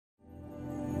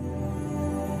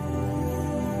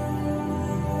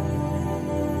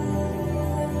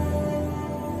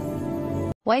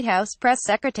White House Press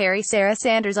Secretary Sarah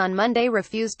Sanders on Monday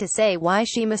refused to say why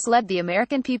she misled the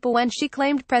American people when she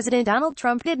claimed President Donald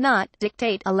Trump did not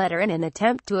dictate a letter in an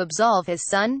attempt to absolve his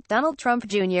son, Donald Trump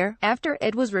Jr., after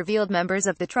it was revealed members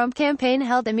of the Trump campaign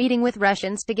held a meeting with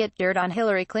Russians to get dirt on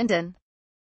Hillary Clinton.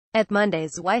 At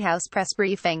Monday's White House press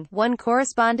briefing, one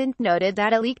correspondent noted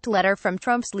that a leaked letter from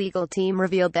Trump's legal team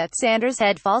revealed that Sanders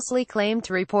had falsely claimed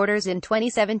to reporters in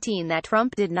 2017 that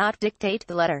Trump did not dictate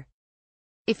the letter.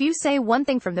 "If you say one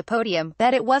thing from the podium,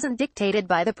 that it wasn't dictated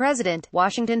by the president,"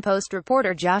 Washington Post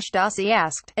reporter Josh Dawsey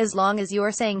asked, "as long as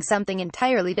you're saying something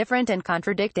entirely different and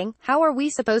contradicting, how are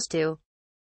we supposed to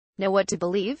know what to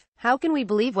believe? How can we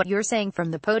believe what you're saying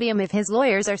from the podium if his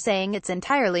lawyers are saying it's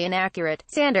entirely inaccurate?"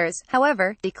 Sanders,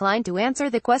 however, declined to answer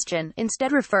the question,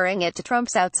 instead referring it to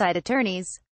Trump's outside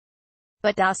attorneys.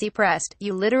 But Dawsey pressed,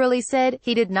 "You literally said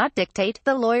he did not dictate,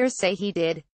 the lawyers say he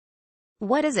did.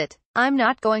 What is it?" "I'm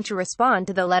not going to respond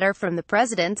to the letter from the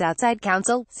president's outside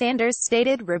counsel," Sanders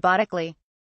stated robotically.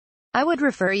 "I would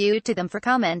refer you to them for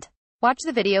comment." Watch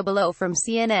the video below from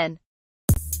CNN.